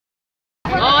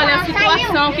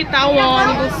situação que está o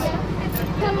ônibus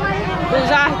do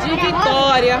Jardim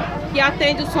Vitória, que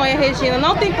atende o Sonho Regina.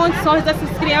 Não tem condições dessas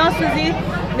crianças ir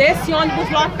nesse ônibus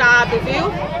lotado,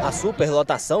 viu? A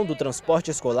superlotação do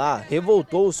transporte escolar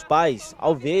revoltou os pais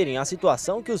ao verem a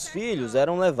situação que os filhos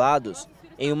eram levados,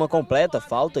 em uma completa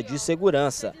falta de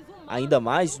segurança. Ainda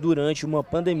mais durante uma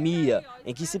pandemia,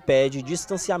 em que se pede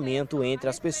distanciamento entre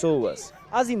as pessoas.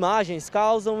 As imagens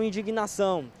causam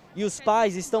indignação e os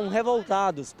pais estão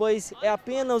revoltados, pois é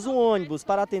apenas um ônibus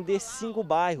para atender 5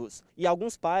 bairros. E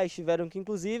alguns pais tiveram que,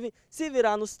 inclusive, se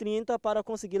virar nos 30 para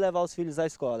conseguir levar os filhos à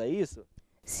escola, é isso?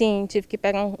 Sim, tive que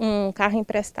pegar um carro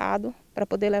emprestado para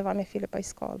poder levar minha filha para a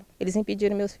escola. Eles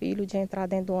impediram meus filhos de entrar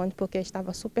dentro do ônibus porque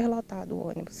estava super lotado o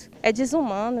ônibus. É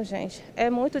desumano, gente. É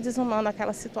muito desumano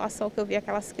aquela situação que eu vi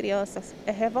aquelas crianças.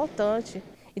 É revoltante.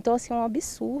 Então, assim, é um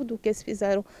absurdo o que eles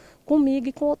fizeram comigo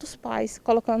e com outros pais,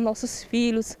 colocando nossos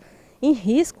filhos em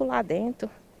risco lá dentro.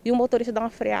 E o motorista dá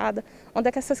uma freada. Onde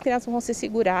é que essas crianças vão se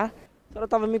segurar? A senhora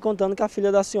estava me contando que a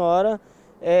filha da senhora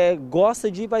gosta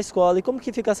de ir para a escola. E como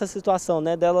que fica essa situação,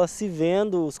 né, dela se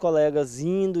vendo, os colegas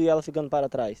indo e ela ficando para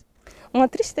trás? Uma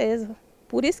tristeza.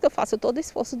 Por isso que eu faço todo o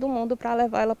esforço do mundo para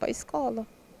levar ela para a escola,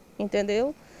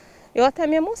 entendeu? Eu até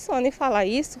me emociono em falar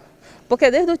isso, porque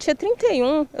desde o dia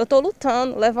 31 eu estou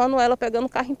lutando, levando ela, pegando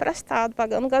carro emprestado,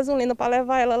 pagando gasolina para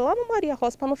levar ela lá no Maria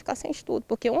Rosa para não ficar sem estudo.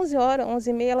 Porque 11 horas,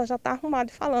 11h30 ela já está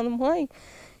arrumada e falando: mãe,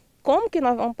 como que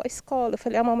nós vamos para a escola? Eu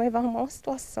falei: a mamãe vai arrumar uma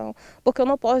situação, porque eu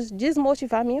não posso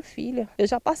desmotivar minha filha. Eu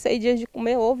já passei dias de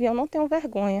comer ovo e eu não tenho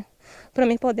vergonha. Para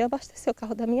mim poder abastecer o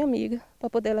carro da minha amiga, para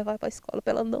poder levar para a escola,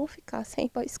 para ela não ficar sem ir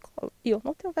para a escola. E eu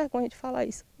não tenho vergonha de falar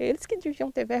isso. Eles que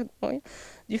deviam ter vergonha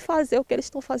de fazer o que eles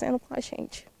estão fazendo com a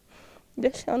gente,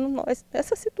 deixando nós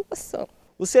nessa situação.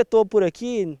 O setor por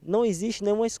aqui não existe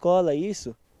nenhuma escola, é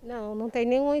isso? Não tem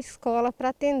nenhuma escola para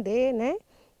atender, né?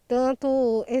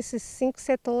 Tanto esses 5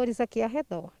 setores aqui ao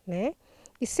redor, né?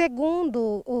 E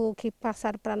segundo o que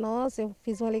passaram para nós, eu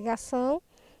fiz uma ligação,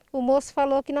 o moço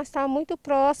falou que nós estávamos muito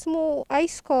próximo à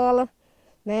escola,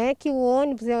 né? Que o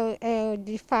ônibus é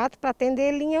de fato para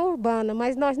atender linha urbana,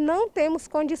 mas nós não temos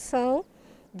condição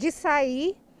de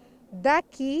sair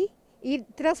daqui e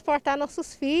transportar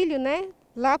nossos filhos, né?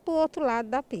 Lá para o outro lado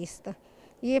da pista.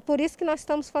 E é por isso que nós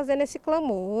estamos fazendo esse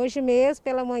clamor. Hoje mesmo,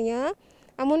 pela manhã,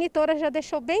 a monitora já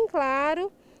deixou bem claro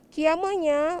que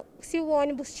amanhã, se o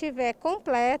ônibus estiver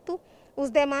completo, os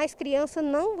demais crianças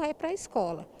não vão para a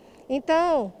escola.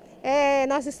 Então,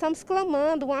 nós estamos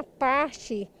clamando uma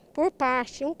parte por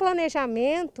parte, um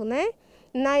planejamento, né,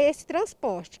 esse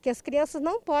transporte, que as crianças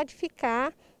não podem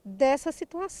ficar dessa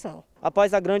situação.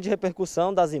 Após a grande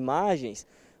repercussão das imagens,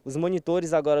 os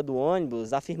monitores agora do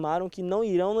ônibus afirmaram que não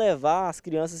irão levar as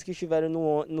crianças que estiverem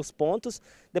nos pontos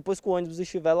depois que o ônibus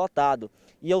estiver lotado.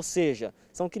 E, ou seja,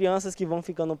 são crianças que vão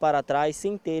ficando para trás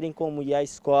sem terem como ir à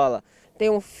escola.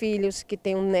 Tenho filhos que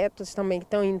têm netos também que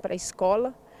estão indo para a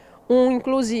escola. Um,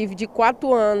 inclusive, de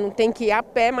 4 anos, tem que ir a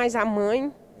pé, mas a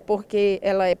mãe, porque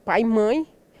ela é pai e mãe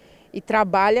e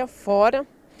trabalha fora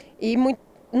e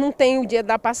não tem o dia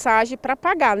da passagem para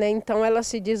pagar, né? Então ela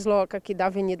se desloca aqui da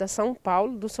Avenida São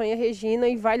Paulo, do Sonho Regina,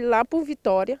 e vai lá para o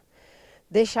Vitória,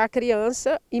 deixar a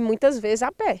criança e muitas vezes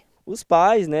a pé. Os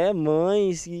pais, né,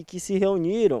 mães que se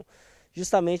reuniram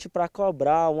justamente para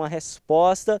cobrar uma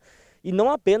resposta, e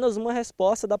não apenas uma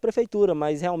resposta da prefeitura,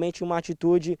 mas realmente uma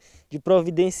atitude de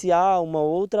providenciar uma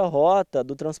outra rota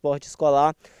do transporte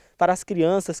escolar para as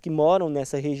crianças que moram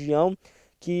nessa região,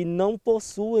 que não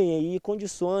possuem aí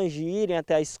condições de irem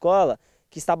até a escola,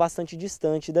 que está bastante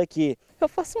distante daqui. Eu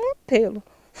faço um apelo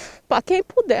para quem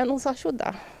puder nos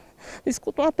ajudar.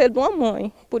 Escuto um apelo de uma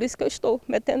mãe, por isso que eu estou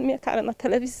metendo minha cara na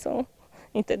televisão,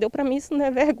 entendeu? Para mim isso não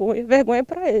é vergonha, vergonha é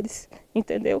para eles,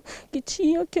 entendeu? Que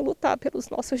tinham que lutar pelos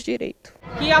nossos direitos.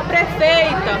 Que a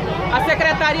prefeita, a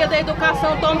Secretaria da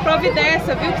Educação tome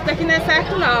providência, viu? Que isso daqui não é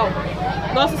certo não.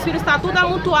 Nossos filhos estão tudo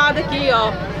amontoado aqui,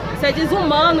 ó. Isso é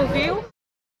desumano, viu?